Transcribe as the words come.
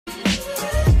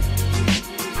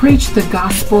preach the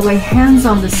gospel, lay hands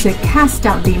on the sick, cast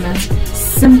out demons,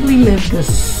 simply live the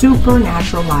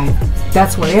supernatural life.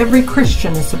 That's what every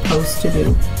Christian is supposed to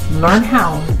do. Learn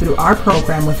how through our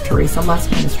program with Teresa, Lusk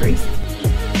Ministries.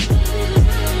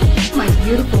 My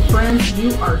beautiful friends,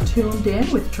 you are tuned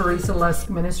in with Teresa, Lusk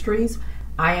Ministries.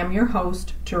 I am your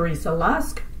host, Teresa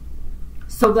Lusk.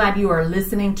 So glad you are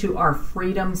listening to our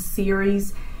Freedom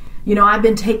series. You know, I've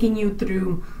been taking you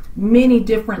through many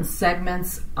different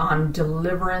segments on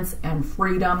deliverance and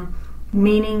freedom,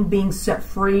 meaning being set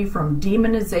free from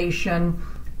demonization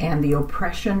and the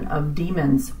oppression of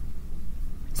demons.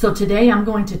 So today I'm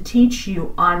going to teach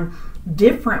you on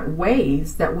different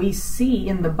ways that we see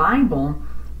in the Bible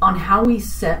on how we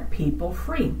set people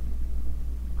free.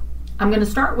 I'm going to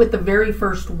start with the very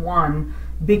first one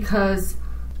because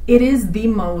it is the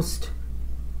most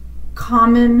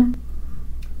common.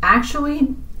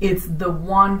 Actually, it's the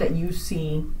one that you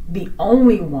see, the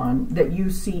only one that you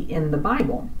see in the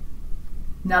Bible.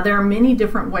 Now, there are many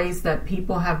different ways that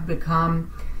people have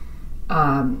become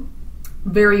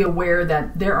very aware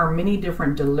that there are many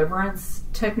different deliverance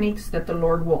techniques that the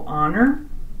Lord will honor.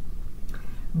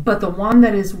 But the one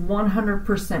that is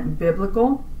 100%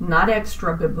 biblical, not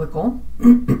extra biblical,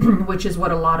 which is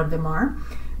what a lot of them are,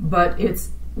 but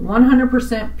it's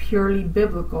 100% purely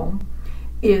biblical,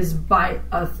 is by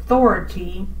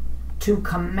authority to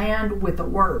command with a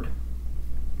word.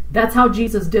 That's how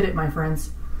Jesus did it, my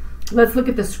friends. Let's look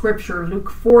at the scripture, Luke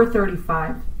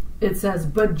 4:35. It says,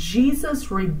 "But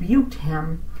Jesus rebuked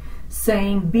him,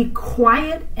 saying, 'Be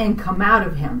quiet and come out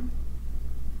of him.'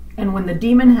 And when the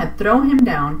demon had thrown him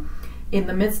down in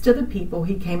the midst of the people,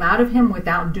 he came out of him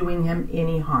without doing him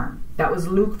any harm." That was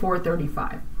Luke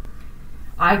 4:35.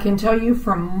 I can tell you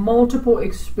from multiple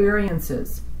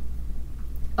experiences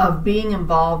of being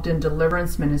involved in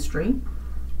deliverance ministry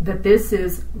that this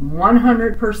is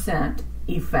 100%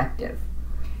 effective.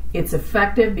 It's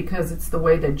effective because it's the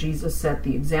way that Jesus set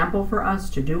the example for us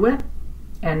to do it.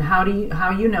 And how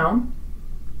you know?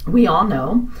 We all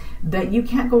know that you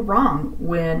can't go wrong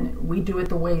when we do it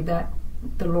the way that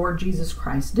the Lord Jesus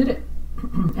Christ did it.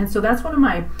 And so that's one of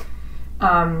my,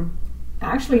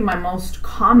 actually my most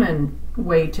common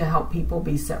way to help people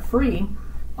be set free,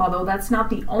 although that's not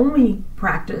the only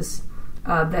practice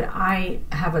that I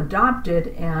have adopted,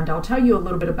 and I'll tell you a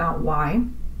little bit about why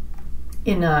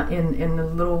in a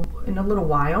little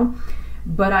while.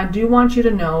 But I do want you to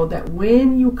know that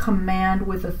when you command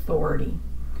with authority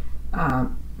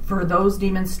for those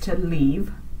demons to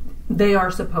leave, they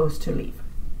are supposed to leave.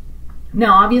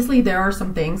 Now, obviously, there are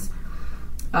some things.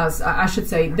 I should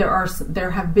say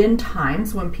there have been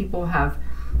times when people have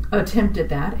attempted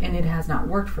that and it has not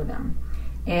worked for them.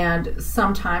 And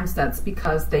sometimes that's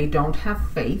because they don't have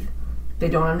faith, they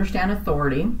don't understand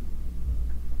authority,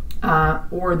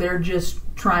 or they're just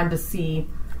trying to see,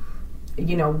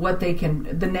 you know, what they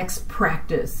can, the next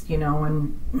practice, you know,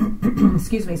 and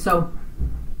excuse me. So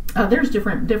there's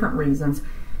different reasons,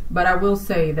 but I will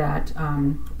say that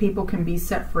people can be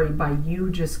set free by you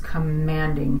just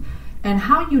commanding. And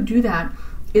how you do that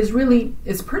is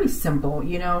pretty simple.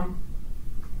 You know,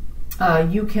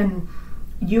 you can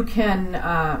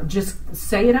just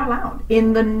say it out loud.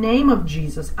 In the name of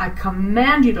Jesus, I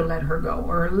command you to let her go,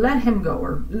 or let him go,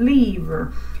 or leave,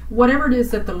 or whatever it is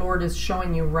that the Lord is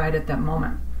showing you right at that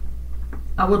moment.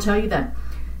 I will tell you that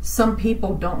some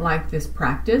people don't like this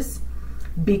practice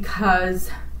because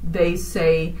they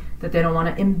say that they don't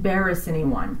want to embarrass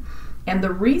anyone. And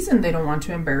the reason they don't want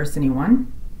to embarrass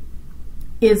anyone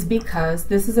is because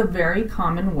this is a very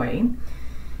common way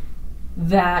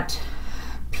that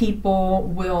people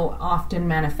will often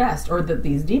manifest, or that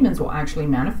these demons will actually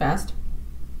manifest.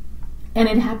 And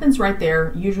it happens right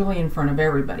there, usually in front of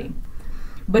everybody.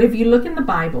 But if you look in the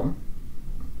Bible,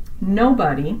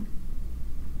 nobody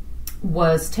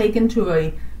was taken to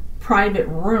a private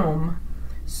room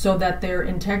so that their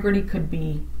integrity could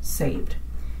be saved.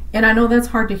 And I know that's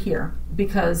hard to hear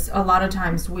because a lot of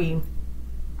times we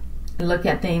look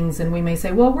at things and we may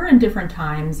say, well, we're in different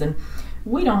times and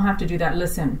we don't have to do that.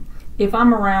 Listen, if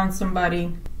I'm around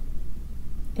somebody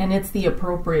and it's the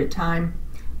appropriate time,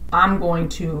 I'm going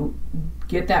to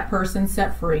get that person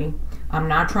set free. I'm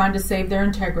not trying to save their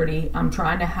integrity. I'm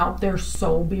trying to help their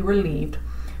soul be relieved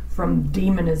from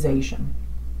demonization,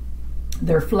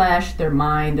 their flesh, their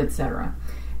mind, etc.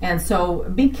 And so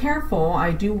be careful,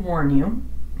 I do warn you,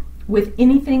 with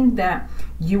anything that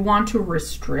you want to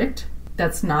restrict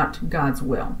that's not God's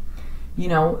will. You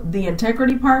know, the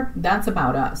integrity part, that's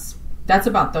about us. That's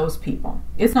about those people.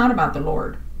 It's not about the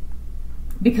Lord.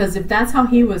 Because if that's how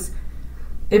he was,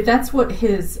 if that's what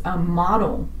his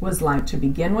model was like to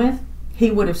begin with,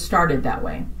 he would have started that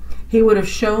way. He would have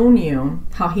shown you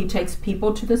how he takes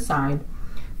people to the side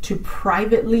to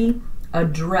privately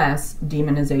address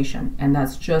demonization, and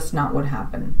that's just not what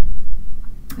happened.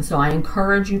 So I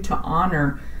encourage you to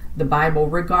honor the Bible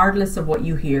regardless of what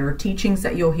you hear, teachings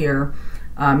that you'll hear.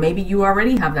 Maybe you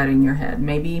already have that in your head.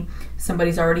 Maybe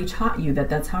somebody's already taught you that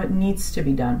that's how it needs to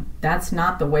be done. That's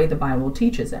not the way the Bible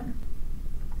teaches it.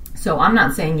 So I'm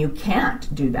not saying you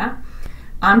can't do that.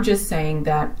 I'm just saying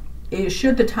that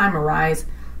should the time arise,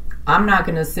 I'm not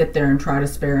going to sit there and try to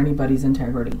spare anybody's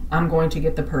integrity. I'm going to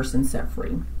get the person set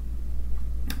free.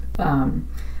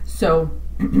 So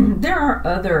there are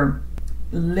other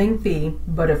lengthy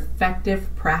but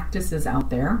effective practices out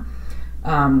there.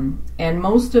 And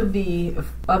most of the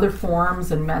other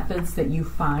forms and methods that you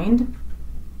find,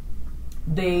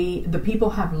 the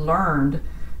people have learned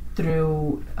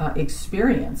through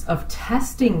experience of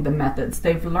testing the methods.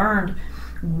 They've learned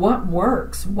what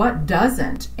works, what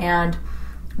doesn't, and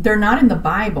they're not in the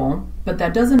Bible, but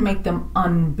that doesn't make them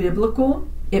unbiblical.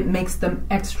 It makes them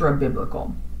extra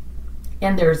biblical.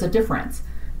 And there's a difference.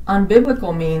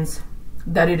 Unbiblical means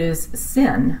that it is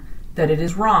sin, that it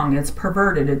is wrong, it's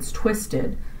perverted, it's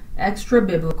twisted. Extra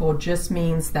biblical just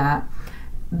means that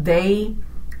they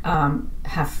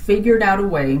have figured out a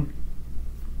way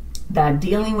that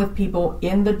dealing with people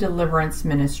in the deliverance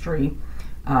ministry,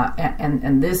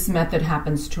 and this method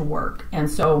happens to work. And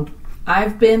so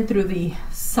I've been through the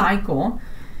cycle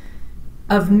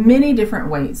of many different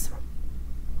ways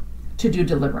to do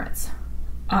deliverance.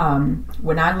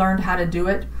 When I learned how to do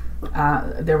it,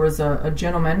 there was a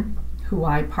gentleman who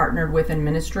I partnered with in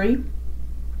ministry,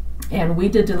 and we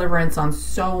did deliverance on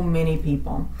so many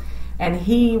people. And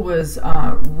he was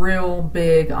real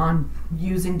big on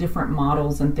using different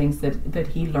models and things that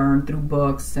he learned through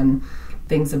books and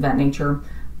things of that nature.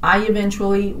 I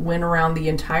eventually went around the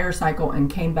entire cycle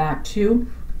and came back to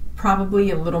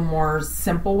probably a little more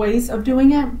simple ways of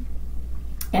doing it,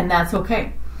 and that's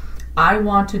okay. I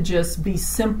want to just be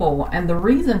simple, and the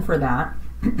reason for that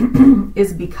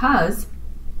is because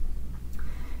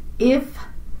if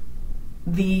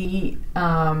the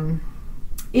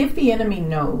enemy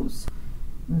knows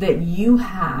that you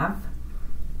have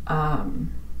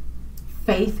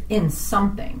faith in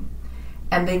something,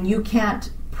 and then you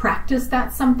can't practice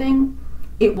that something,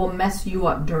 it will mess you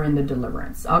up during the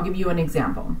deliverance. I'll give you an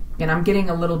example, and I'm getting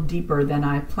a little deeper than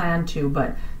I planned to,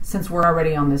 but since we're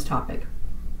already on this topic,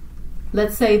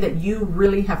 let's say that you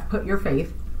really have put your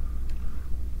faith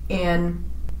in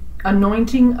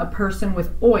anointing a person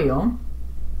with oil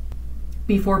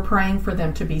before praying for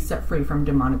them to be set free from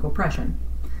demonic oppression.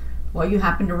 Well, you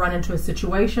happen to run into a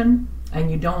situation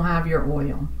and you don't have your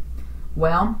oil.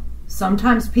 Well,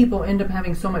 sometimes people end up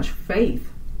having so much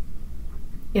faith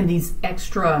in these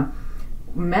extra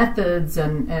methods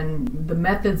and the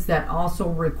methods that also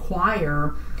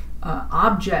require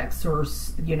objects or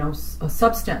a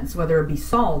substance, whether it be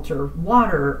salt or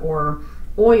water or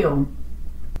oil.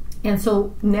 And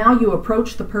so now you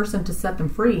approach the person to set them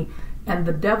free, and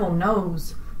the devil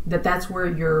knows that that's where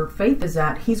your faith is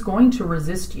at. He's going to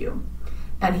resist you,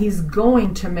 and he's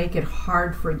going to make it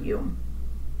hard for you.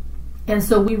 And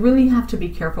so we really have to be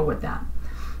careful with that.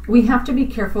 We have to be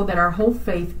careful that our whole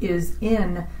faith is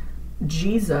in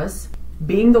Jesus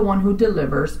being the one who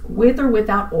delivers, with or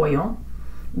without oil,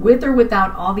 with or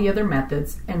without all the other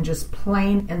methods, and just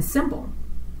plain and simple.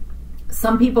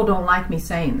 Some people don't like me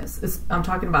saying this. I'm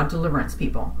talking about deliverance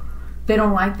people. They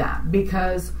don't like that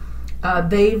because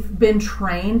they've been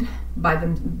trained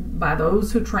by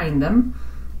those who train them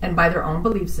and by their own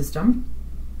belief system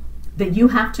that you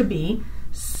have to be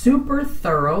super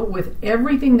thorough with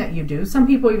everything that you do. Some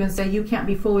people even say you can't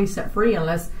be fully set free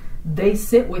unless they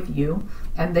sit with you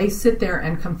and they sit there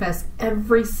and confess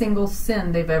every single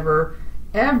sin they've ever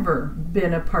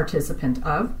been a participant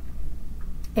of,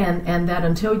 and that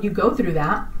until you go through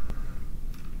that,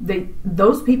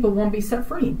 those people won't be set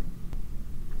free.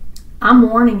 I'm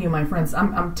warning you, my friends.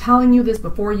 I'm telling you this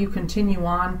before you continue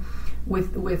on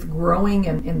with growing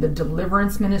in the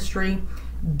deliverance ministry.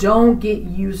 Don't get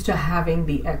used to having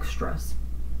the extras.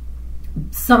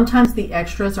 Sometimes the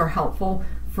extras are helpful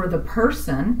for the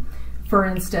person. For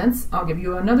instance, I'll give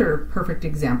you another perfect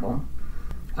example.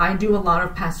 I do a lot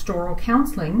of pastoral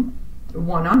counseling,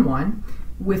 one-on-one,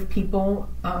 with people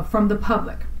from the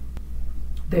public.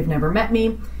 They've never met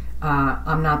me.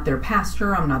 I'm not their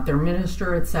pastor. I'm not their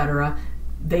minister, etc.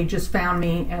 They just found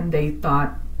me and they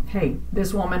thought, hey,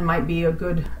 this woman might be a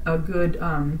good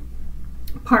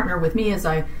partner with me as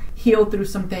I heal through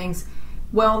some things.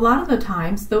 Well, a lot of the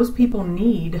times those people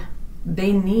need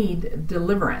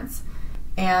deliverance.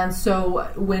 And so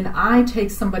when I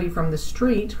take somebody from the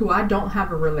street who I don't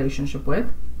have a relationship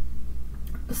with,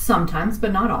 sometimes,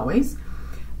 but not always,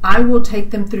 I will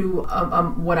take them through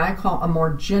what I call a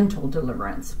more gentle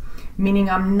deliverance, meaning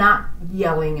I'm not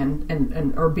yelling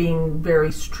and or being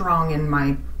very strong in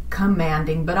my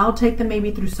commanding, but I'll take them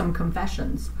maybe through some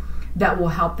confessions that will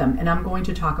help them, and I'm going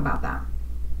to talk about that.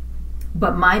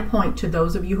 But my point to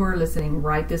those of you who are listening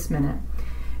right this minute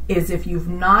is, if you've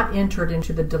not entered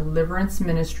into the deliverance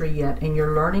ministry yet and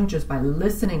you're learning just by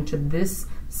listening to this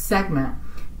segment,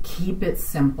 keep it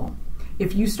simple.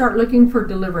 If you start looking for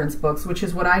deliverance books, which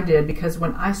is what I did, because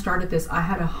when I started this, I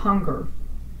had a hunger,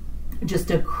 just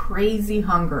a crazy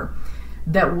hunger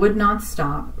that would not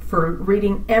stop for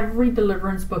reading every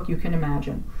deliverance book you can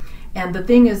imagine. And the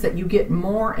thing is that you get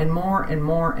more and more and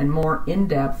more and more in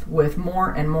depth with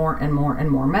more and more and more and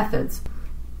more methods.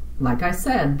 Like I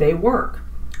said, they work.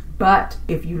 But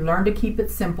if you learn to keep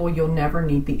it simple, you'll never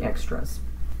need the extras.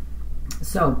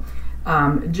 So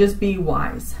just be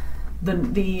wise.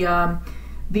 The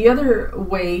other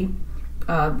way,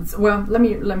 well, let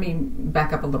me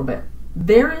back up a little bit.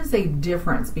 There is a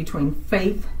difference between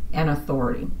faith and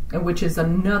authority, which is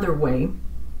another way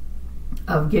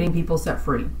of getting people set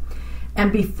free.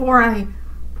 And before I,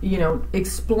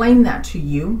 explain that to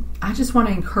you, I just want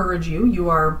to encourage you. You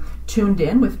are tuned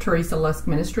in with Teresa Lusk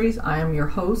Ministries. I am your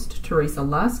host, Teresa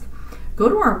Lusk. Go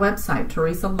to our website,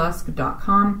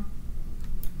 teresalusk.com.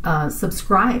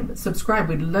 Subscribe.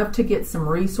 We'd love to get some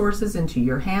resources into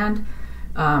your hand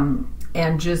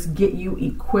and just get you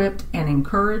equipped and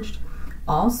encouraged.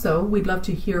 Also, we'd love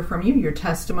to hear from you, your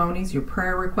testimonies, your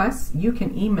prayer requests. You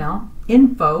can email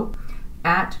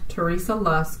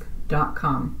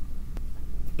info@teresalusk.com.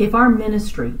 If our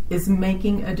ministry is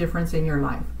making a difference in your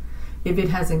life, if it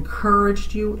has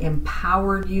encouraged you,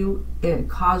 empowered you, it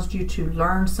caused you to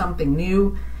learn something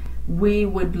new, we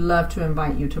would love to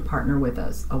invite you to partner with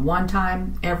us. A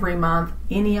one-time, every month,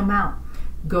 any amount.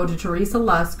 Go to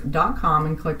teresalusk.com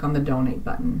and click on the donate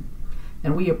button.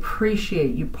 And we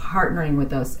appreciate you partnering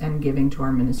with us and giving to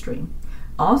our ministry.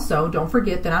 Also, don't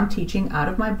forget that I'm teaching out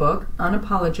of my book,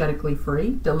 Unapologetically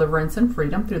Free, Deliverance and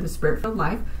Freedom Through the Spirit-Filled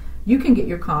Life. You can get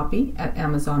your copy at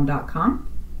Amazon.com.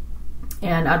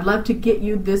 And I'd love to get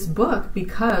you this book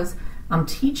because I'm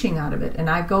teaching out of it.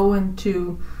 And I go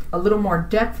into a little more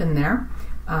depth in there,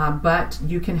 but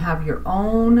you can have your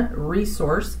own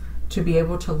resource to be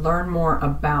able to learn more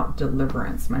about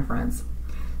deliverance, my friends.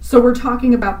 So we're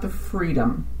talking about the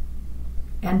freedom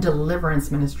and deliverance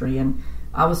ministry, and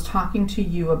I was talking to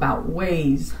you about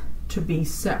ways to be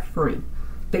set free,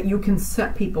 that you can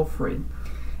set people free.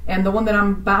 And the one that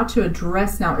I'm about to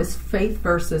address now is faith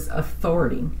versus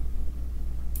authority.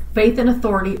 Faith and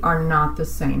authority are not the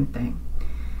same thing.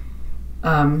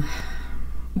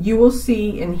 You will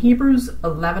see in Hebrews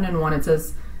 11:1, it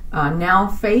says, now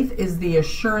faith is the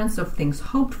assurance of things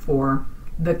hoped for,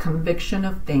 the conviction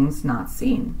of things not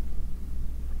seen.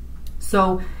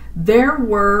 So there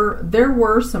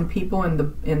were some people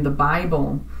in the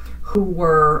Bible who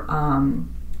were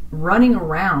running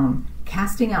around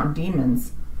casting out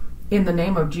demons in the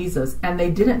name of Jesus, and they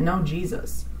didn't know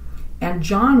Jesus. And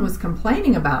John was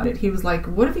complaining about it. He was like,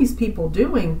 what are these people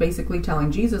doing? Basically telling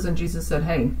Jesus, and Jesus said,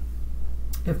 hey,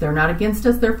 if they're not against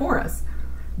us, they're for us.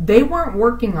 They weren't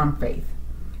working on faith.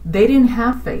 They didn't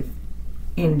have faith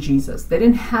in Jesus. They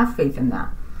didn't have faith in that.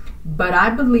 But I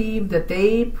believe that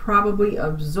they probably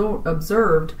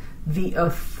observed the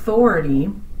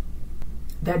authority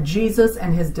that Jesus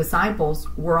and his disciples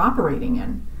were operating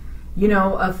in.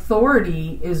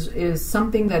 Authority is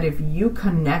something that if you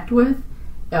connect with,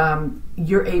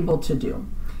 you're able to do.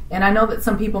 And I know that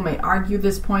some people may argue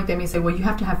this point. They may say, well, you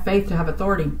have to have faith to have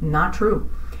authority. Not true.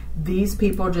 These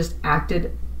people just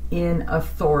acted in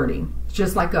authority,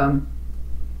 just like a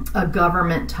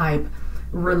government type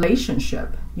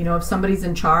relationship. If somebody's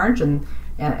in charge and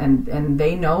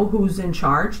they know who's in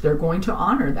charge, they're going to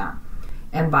honor that,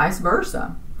 and vice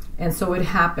versa. And so it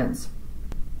happens.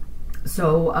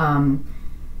 So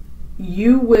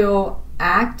you will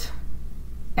act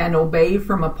and obey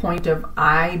from a point of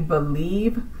I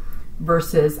believe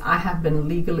versus I have been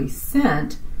legally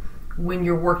sent when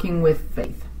you're working with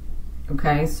faith.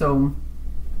 Okay, so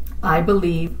I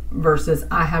believe versus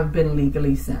I have been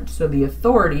legally sent. So the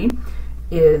authority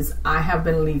is I have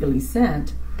been legally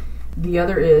sent. The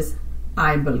other is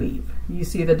I believe. You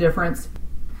see the difference?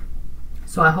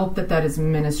 So I hope that that is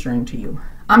ministering to you.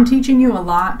 I'm teaching you a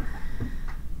lot,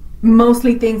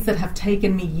 mostly things that have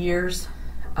taken me years,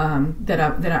 that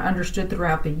I understood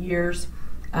throughout the years.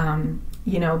 You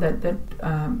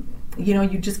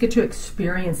just get to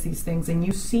experience these things and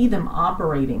you see them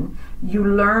operating. You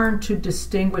learn to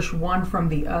distinguish one from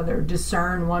the other,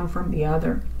 discern one from the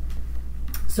other.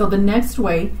 So the next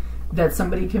way that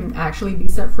somebody can actually be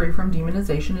set free from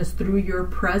demonization is through your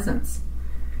presence.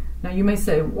 Now you may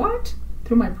say, what?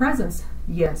 Through my presence?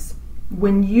 Yes.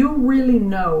 When you really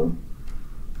know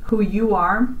who you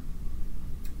are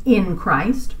in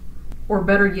Christ, or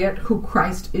better yet, who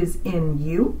Christ is in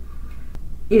you,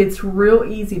 it's real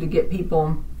easy to get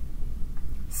people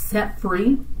set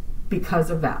free because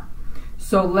of that.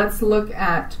 So let's look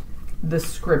at the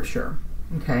scripture,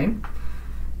 okay?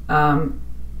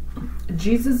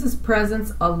 Jesus'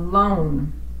 presence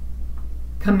alone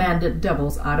commanded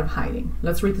devils out of hiding.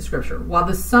 Let's read the scripture. While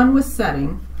the sun was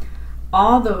setting,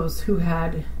 all those who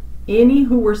had any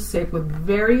who were sick with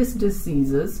various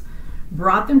diseases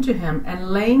brought them to him, and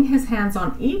laying his hands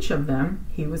on each of them,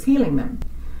 he was healing them.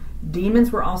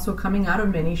 Demons were also coming out of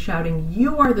many, shouting,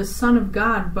 "You are the Son of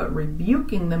God," but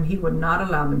rebuking them, he would not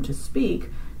allow them to speak,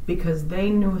 because they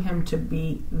knew him to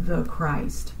be the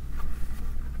Christ.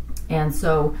 And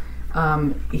so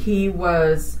he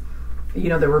was,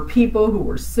 there were people who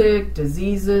were sick,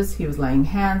 diseases, he was laying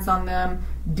hands on them.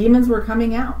 Demons were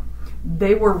coming out.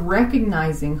 They were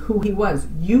recognizing who he was.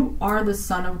 You are the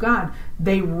Son of God.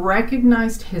 They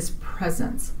recognized his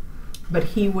presence, but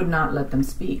he would not let them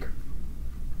speak.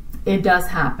 It does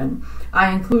happen. I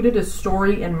included a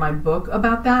story in my book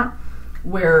about that,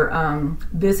 where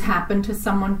this happened to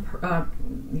someone,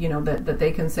 that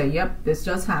they can say, yep, this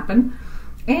does happen.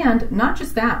 And not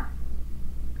just that,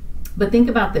 but think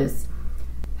about this.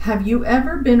 Have you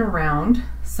ever been around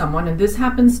someone, and this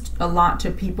happens a lot to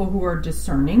people who are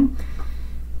discerning,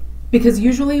 because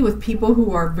usually with people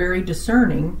who are very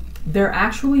discerning, they're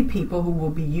actually people who will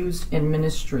be used in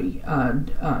ministry,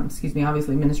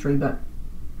 obviously ministry, but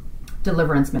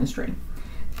deliverance ministry,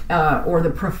 or the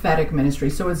prophetic ministry.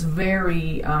 So it's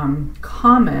very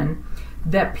common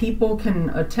that people can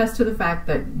attest to the fact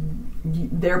that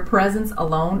their presence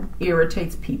alone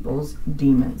irritates people's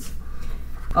demons.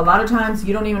 A lot of times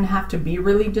you don't even have to be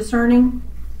really discerning,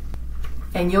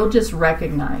 and you'll just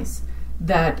recognize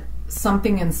that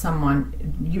something in someone,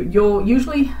 you'll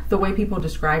usually, the way people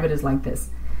describe it is like this: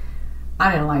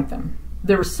 I didn't like them.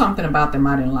 There was something about them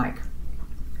I didn't like.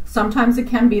 Sometimes it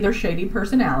can be their shady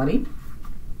personality,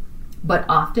 but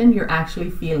often you're actually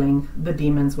feeling the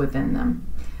demons within them.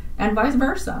 And vice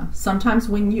versa. Sometimes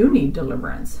when you need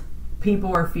deliverance,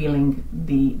 people are feeling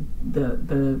the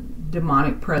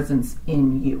demonic presence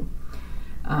in you.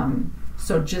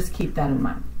 So just keep that in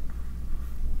mind.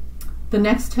 The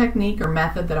next technique or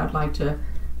method that I'd like to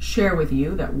share with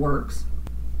you that works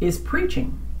is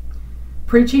preaching.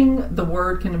 Preaching the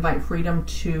word can invite freedom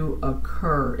to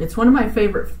occur. It's one of my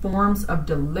favorite forms of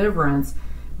deliverance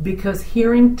because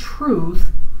hearing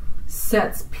truth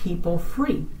sets people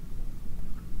free.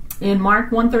 In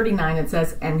Mark 1:39 it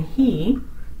says, "And he,"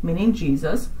 meaning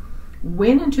Jesus,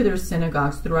 "went into their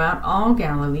synagogues throughout all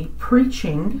Galilee,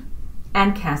 preaching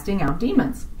and casting out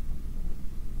demons."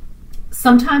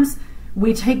 Sometimes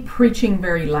we take preaching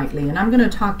very lightly, and I'm going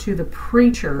to talk to the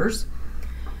preachers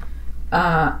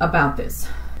about this.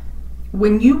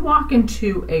 When you walk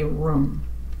into a room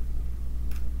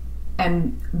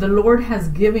and the Lord has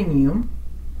given you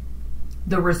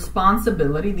the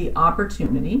responsibility, the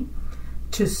opportunity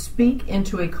to speak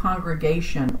into a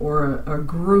congregation or a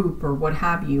group or what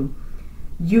have you,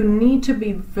 you need to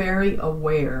be very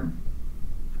aware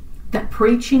that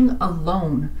preaching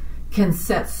alone can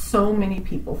set so many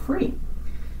people free.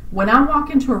 When I walk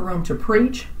into a room to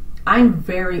preach, I'm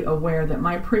very aware that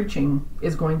my preaching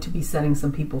is going to be setting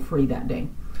some people free that day.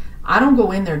 I don't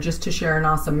go in there just to share an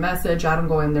awesome message. I don't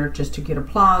go in there just to get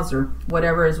applause or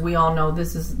whatever. As we all know,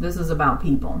 this is about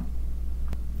people.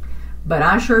 But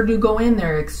I sure do go in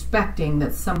there expecting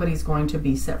that somebody's going to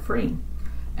be set free.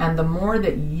 And the more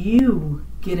that you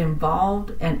get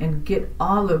involved and get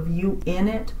all of you in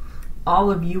it,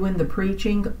 all of you in the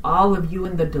preaching, all of you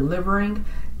in the delivering,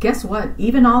 guess what?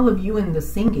 Even all of you in the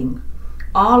singing,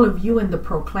 all of you in the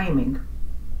proclaiming,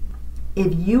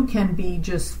 if you can be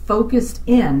just focused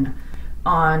in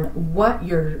on what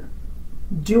you're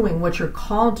doing, what you're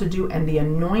called to do, and the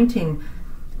anointing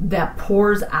that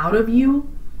pours out of you,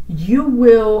 you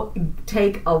will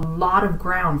take a lot of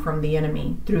ground from the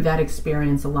enemy through that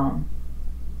experience alone.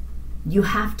 You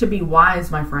have to be wise,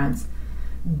 my friends.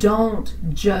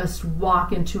 Don't just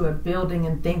walk into a building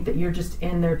and think that you're just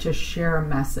in there to share a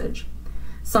message.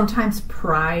 Sometimes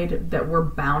pride that we're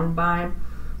bound by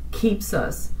keeps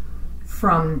us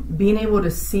from being able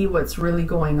to see what's really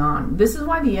going on. This is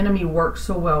why the enemy works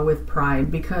so well with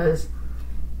pride, because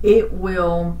it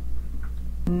will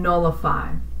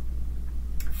nullify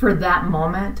for that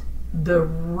moment the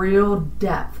real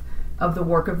depth of the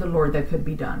work of the Lord that could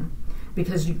be done.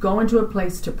 Because you go into a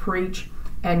place to preach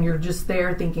and you're just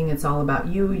there thinking it's all about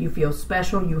you. You feel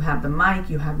special. You have the mic.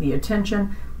 You have the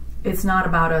attention. It's not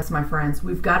about us, my friends.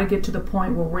 We've got to get to the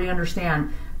point where we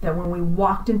understand that when we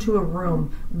walked into a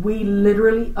room, we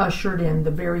literally ushered in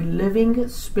the very living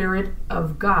Spirit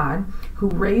of God who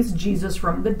raised Jesus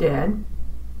from the dead,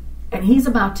 and He's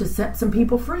about to set some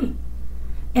people free.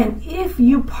 And if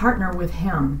you partner with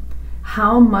Him,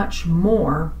 how much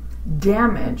more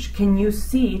damage can you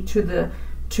see to the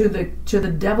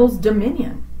devil's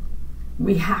dominion?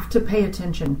 We have to pay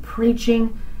attention.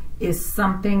 Preaching is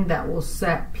something that will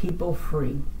set people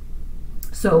free.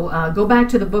 So go back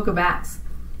to the book of Acts.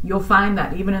 You'll find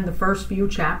that even in the first few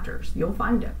chapters, you'll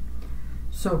find it.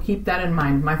 So keep that in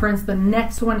mind. My friends, the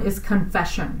next one is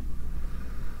confession.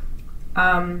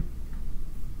 One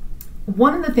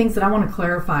of the things that I want to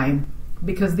clarify,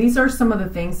 because these are some of the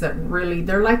things that really,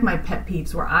 they're like my pet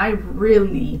peeves, where I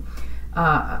really,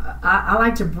 I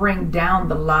like to bring down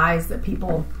the lies that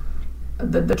people,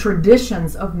 the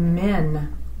traditions of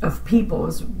men, of people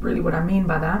is really what I mean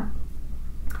by that,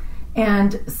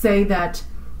 and say that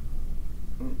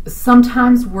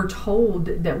sometimes we're told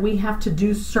that we have to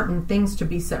do certain things to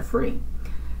be set free.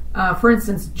 For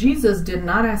instance, Jesus did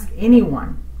not ask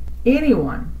anyone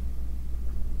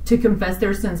to confess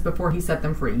their sins before He set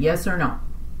them free. Yes or no?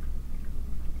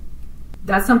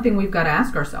 That's something we've got to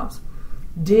ask ourselves.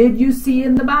 Did you see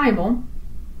in the Bible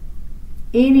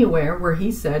anywhere where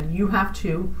He said you have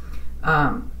to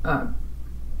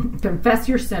confess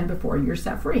your sin before you're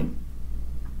set free?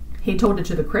 He told it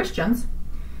to the Christians.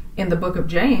 In the book of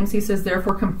James, he says,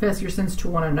 therefore confess your sins to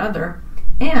one another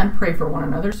and pray for one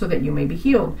another so that you may be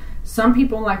healed. Some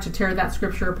people like to tear that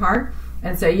scripture apart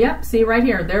and say, yep, see right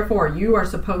here, therefore you are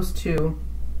supposed to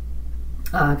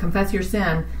confess your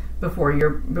sin before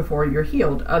you're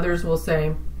healed. Others will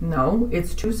say, no,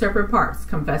 it's two separate parts.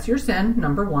 Confess your sin,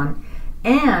 number one,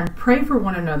 and pray for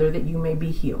one another that you may be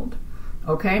healed.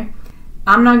 Okay?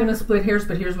 I'm not going to split hairs,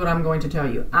 but here's what I'm going to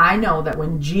tell you. I know that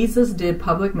when Jesus did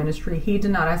public ministry, He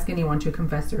did not ask anyone to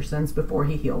confess their sins before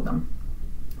He healed them,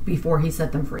 before He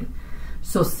set them free.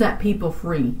 So set people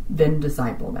free, then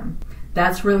disciple them.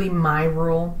 That's really my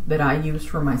rule that I use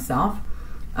for myself.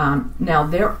 Now,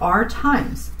 there are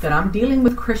times that I'm dealing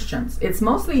with Christians. It's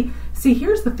mostly, see,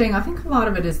 here's the thing. I think a lot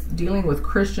of it is dealing with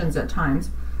Christians at times,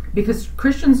 because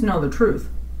Christians know the truth,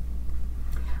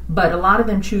 but a lot of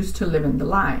them choose to live in the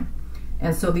lie.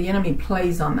 And so the enemy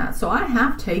plays on that. So I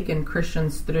have taken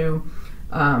Christians through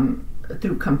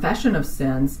confession of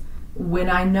sins when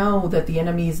I know that the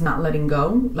enemy is not letting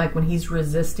go, like when he's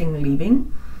resisting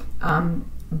leaving,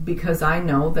 because I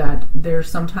know that there's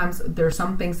some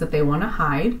things that they want to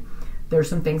hide. There's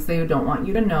some things they don't want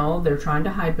you to know. They're trying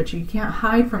to hide, but you can't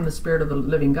hide from the Spirit of the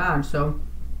living God. So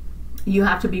you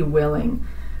have to be willing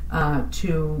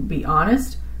to be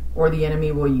honest, or the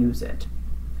enemy will use it.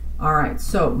 All right,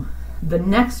 so the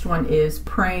next one is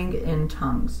praying in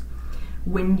tongues.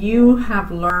 When you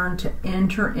have learned to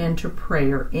enter into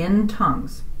prayer in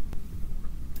tongues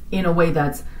in a way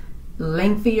that's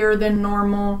lengthier than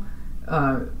normal,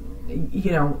 the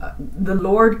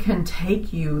Lord can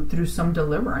take you through some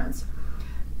deliverance.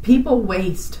 People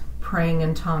waste praying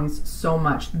in tongues so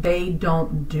much. They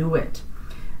don't do it.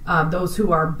 Those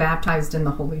who are baptized in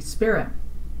the Holy Spirit.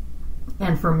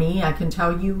 And for me, I can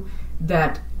tell you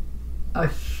that a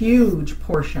huge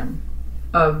portion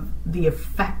of the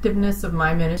effectiveness of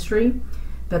my ministry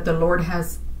that the Lord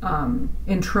has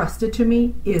entrusted to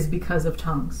me is because of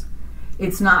tongues.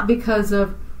 It's not because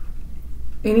of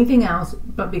anything else,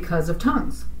 but because of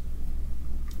tongues.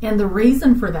 And the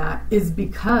reason for that is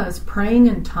because praying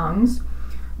in tongues,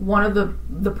 one of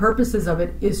the purposes of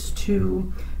it is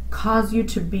to cause you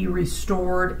to be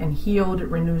restored and healed. It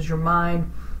renews your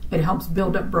mind. It helps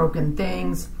build up broken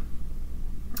things.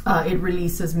 It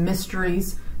releases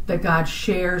mysteries that God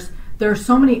shares. There are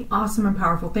so many awesome and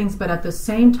powerful things, but at the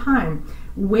same time,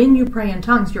 when you pray in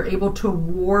tongues, you're able to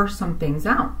war some things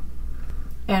out.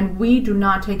 And we do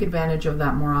not take advantage of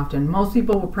that more often. Most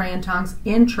people will pray in tongues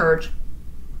in church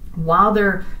while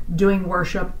they're doing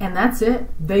worship, and that's it.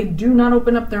 They do not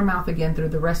open up their mouth again through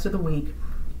the rest of the week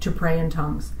to pray in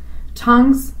tongues.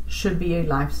 Tongues should be a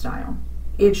lifestyle.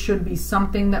 It should be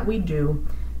something that we do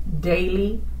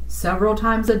daily, several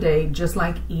times a day, just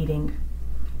like eating,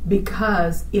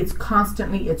 because it's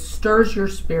constantly, it stirs your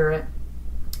spirit.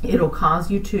 It'll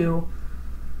cause you to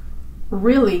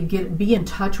really be in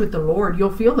touch with the Lord.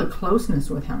 You'll feel the closeness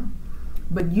with Him.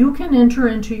 But you can enter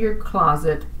into your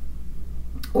closet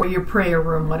or your prayer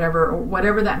room,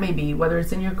 whatever that may be, whether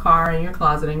it's in your car, in your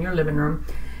closet, in your living room,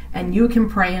 and you can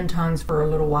pray in tongues for a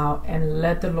little while and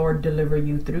let the Lord deliver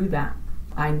you through that.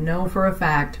 I know for a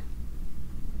fact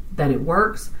that it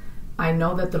works. I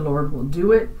know that the Lord will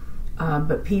do it,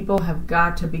 but people have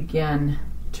got to begin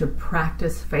to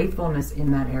practice faithfulness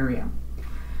in that area.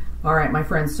 All right, my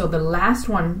friends, so the last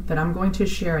one that I'm going to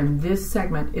share in this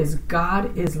segment is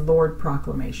God is Lord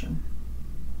proclamation.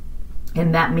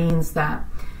 And that means that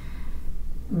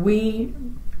we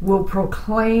will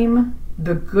proclaim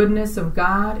the goodness of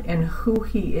God and who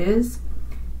He is,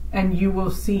 and you will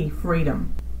see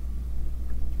freedom.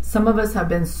 Some of us have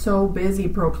been so busy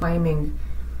proclaiming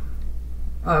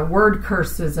word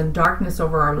curses and darkness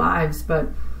over our lives, but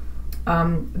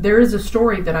there is a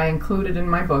story that I included in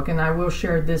my book, and I will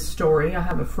share this story. I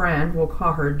have a friend, we'll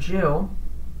call her Jill,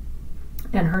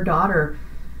 and her daughter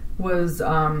was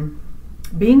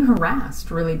being harassed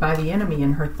really by the enemy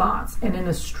in her thoughts, and in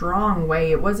a strong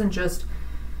way. It wasn't just,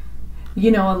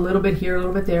 a little bit here, a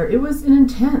little bit there. It was an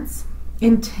intense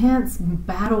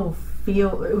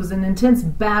battlefield. It was an intense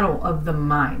battle of the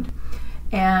mind.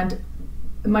 And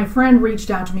my friend reached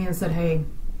out to me and said, hey,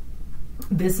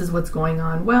 this is what's going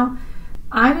on. Well,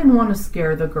 I didn't want to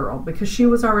scare the girl because she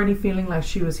was already feeling like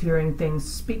she was hearing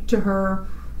things speak to her.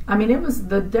 I mean,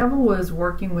 the devil was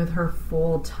working with her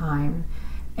full time.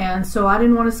 And so I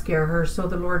didn't want to scare her. So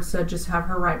the Lord said, just have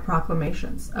her write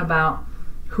proclamations about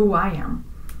who I am.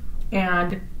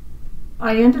 And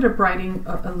I ended up writing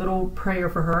a little prayer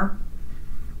for her.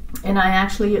 And I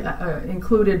actually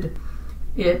included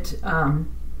it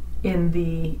in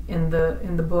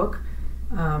the book.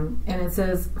 And it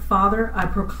says, Father, I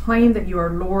proclaim that you are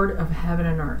Lord of heaven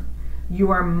and earth.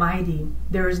 You are mighty.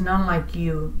 There is none like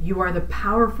you. You are the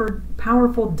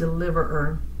powerful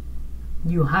deliverer.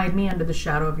 You hide me under the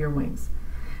shadow of your wings.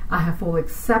 I have full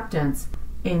acceptance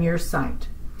in your sight.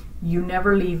 You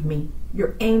never leave me.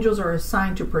 Your angels are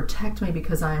assigned to protect me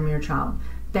because I am your child.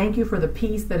 Thank you for the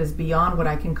peace that is beyond what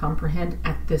I can comprehend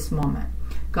at this moment.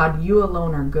 God, you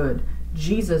alone are good.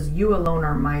 Jesus, you alone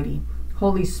are mighty.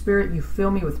 Holy Spirit, you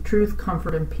fill me with truth,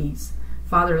 comfort, and peace.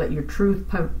 Father, let your truth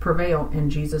prevail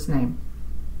in Jesus' name.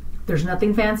 There's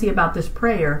nothing fancy about this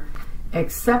prayer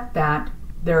except that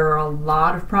there are a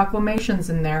lot of proclamations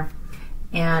in there,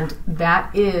 and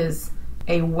that is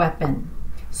a weapon.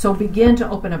 So begin to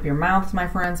open up your mouths, my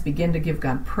friends. Begin to give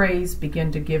God praise.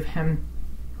 Begin to give Him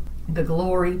the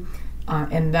glory,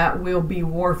 and that will be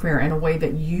warfare in a way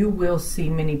that you will see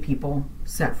many people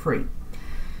set free.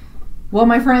 Well,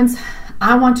 my friends,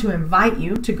 I want to invite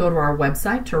you to go to our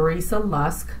website,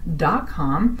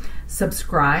 teresalusk.com.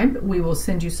 Subscribe. We will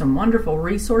send you some wonderful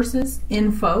resources,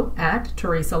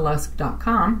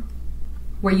 info@teresalusk.com,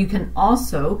 where you can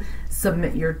also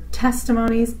submit your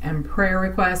testimonies and prayer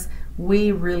requests.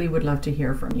 We really would love to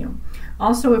hear from you.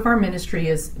 Also, if our ministry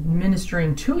is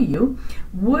ministering to you,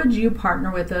 would you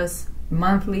partner with us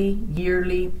monthly,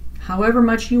 yearly, however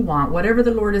much you want, whatever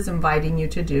the Lord is inviting you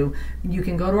to do? You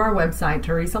can go to our website,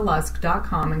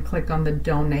 teresalusk.com, and click on the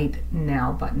Donate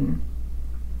Now button.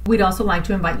 We'd also like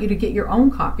to invite you to get your own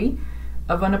copy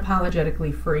of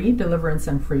Unapologetically Free, Deliverance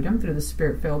and Freedom Through the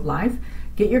Spirit-Filled Life.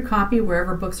 Get your copy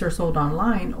wherever books are sold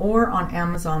online or on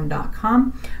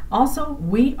Amazon.com. Also,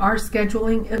 we are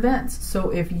scheduling events.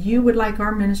 So if you would like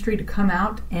our ministry to come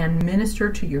out and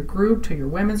minister to your group, to your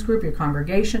women's group, your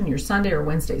congregation, your Sunday or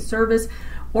Wednesday service,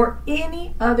 or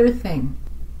any other thing,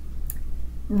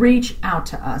 reach out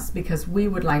to us because we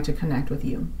would like to connect with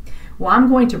you. Well, I'm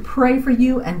going to pray for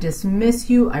you and dismiss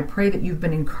you. I pray that you've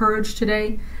been encouraged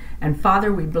today. And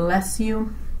Father, we bless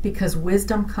you because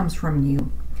wisdom comes from you.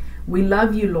 We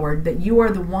love you, Lord, that you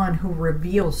are the one who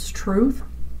reveals truth.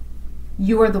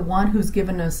 You are the one who's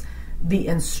given us the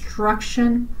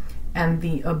instruction and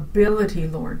the ability,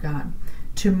 Lord God,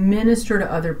 to minister to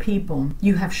other people.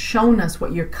 You have shown us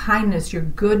what your kindness, your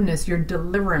goodness, your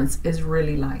deliverance is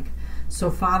really like.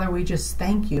 So, Father, we just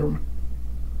thank you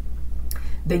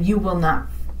that you will not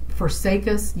forsake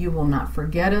us, you will not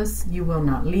forget us, you will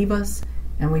not leave us,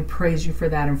 and we praise you for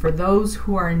that. And for those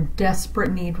who are in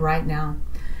desperate need right now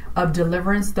of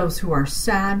deliverance, those who are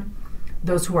sad,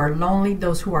 those who are lonely,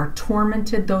 those who are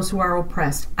tormented, those who are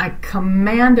oppressed, I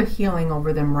command a healing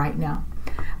over them right now.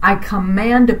 I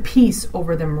command a peace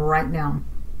over them right now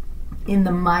in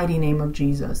the mighty name of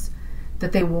Jesus,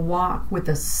 that they will walk with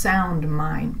a sound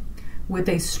mind, with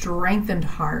a strengthened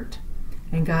heart,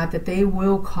 and God, that they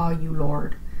will call you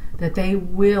Lord, that they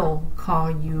will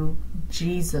call you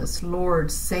Jesus,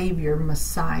 Lord, Savior,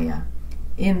 Messiah,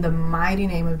 in the mighty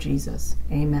name of Jesus.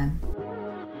 Amen.